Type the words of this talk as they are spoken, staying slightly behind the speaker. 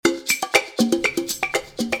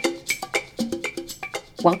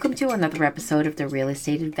Welcome to another episode of the Real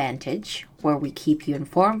Estate Advantage, where we keep you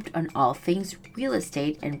informed on all things real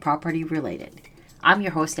estate and property related. I'm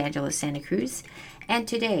your host, Angela Santa Cruz, and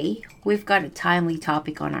today we've got a timely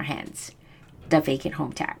topic on our hands, the vacant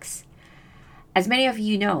home tax. As many of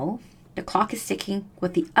you know, the clock is ticking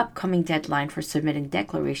with the upcoming deadline for submitting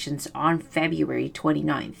declarations on February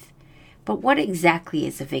 29th. But what exactly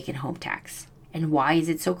is a vacant home tax, and why is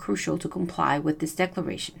it so crucial to comply with this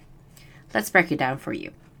declaration? Let's break it down for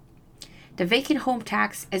you. The vacant home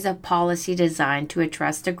tax is a policy designed to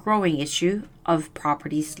address the growing issue of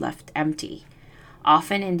properties left empty,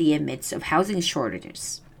 often in the midst of housing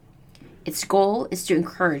shortages. Its goal is to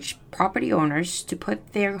encourage property owners to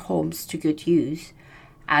put their homes to good use,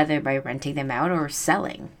 either by renting them out or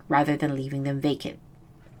selling, rather than leaving them vacant.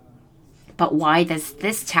 But why does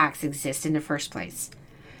this tax exist in the first place?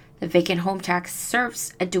 The vacant home tax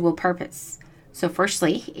serves a dual purpose. So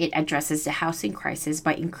firstly, it addresses the housing crisis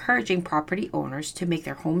by encouraging property owners to make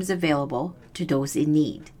their homes available to those in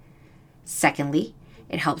need. Secondly,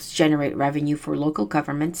 it helps generate revenue for local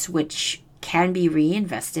governments, which can be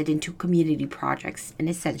reinvested into community projects and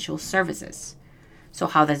essential services. So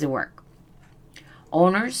how does it work?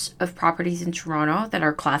 Owners of properties in Toronto that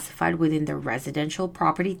are classified within the residential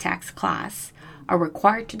property tax class are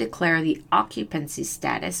required to declare the occupancy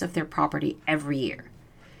status of their property every year,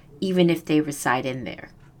 even if they reside in there.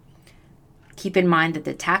 Keep in mind that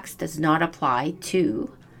the tax does not apply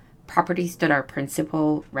to properties that are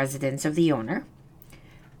principal residence of the owner,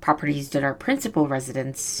 properties that are principal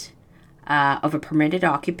residence of a permitted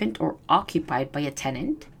occupant or occupied by a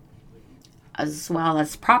tenant, as well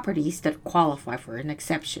as properties that qualify for an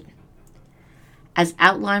exception. As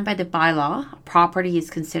outlined by the bylaw, a property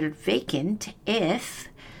is considered vacant if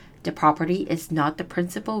the property is not the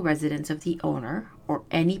principal residence of the owner or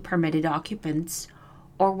any permitted occupants,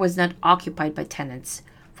 or was not occupied by tenants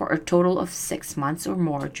for a total of 6 months or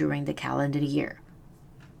more during the calendar year.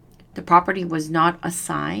 The property was not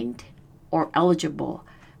assigned or eligible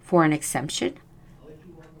for an exemption.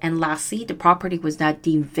 And lastly, the property was not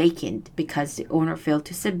deemed vacant because the owner failed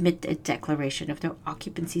to submit a declaration of their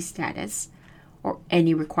occupancy status or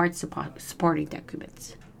any required supporting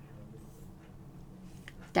documents.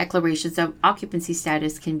 Declarations of occupancy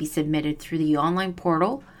status can be submitted through the online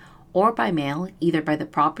portal or by mail, either by the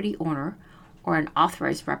property owner or an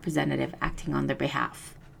authorized representative acting on their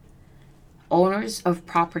behalf. Owners of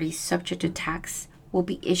properties subject to tax will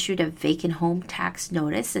be issued a vacant home tax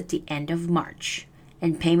notice at the end of March,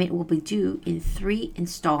 and payment will be due in 3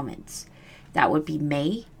 installments. That would be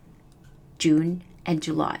May, June, and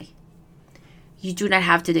July. You do not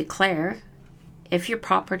have to declare if your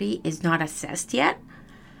property is not assessed yet,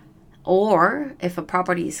 or if a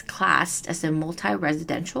property is classed as a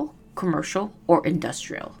multi-residential, commercial, or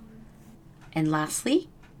industrial. And lastly,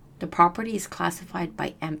 the property is classified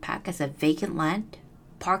by MPAC as a vacant land,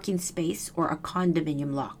 parking space, or a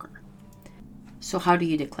condominium locker. So how do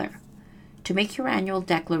you declare? To make your annual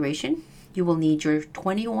declaration, you will need your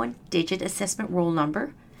 21-digit assessment roll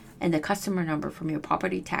number and the customer number from your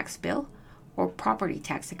property tax bill or property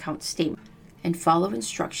tax account statement, and follow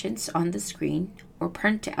instructions on the screen or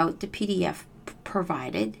print out the PDF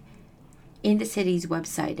provided in the city's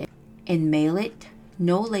website and mail it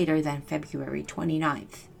no later than February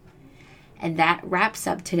 29th. And that wraps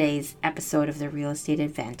up today's episode of the Real Estate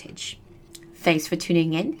Advantage. Thanks for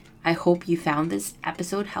tuning in. I hope you found this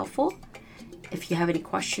episode helpful. If you have any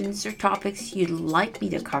questions or topics you'd like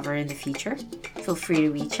me to cover in the future, feel free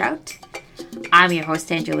to reach out. I'm your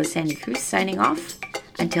host, Angela Santa Cruz, signing off.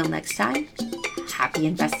 Until next time, happy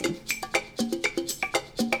investing.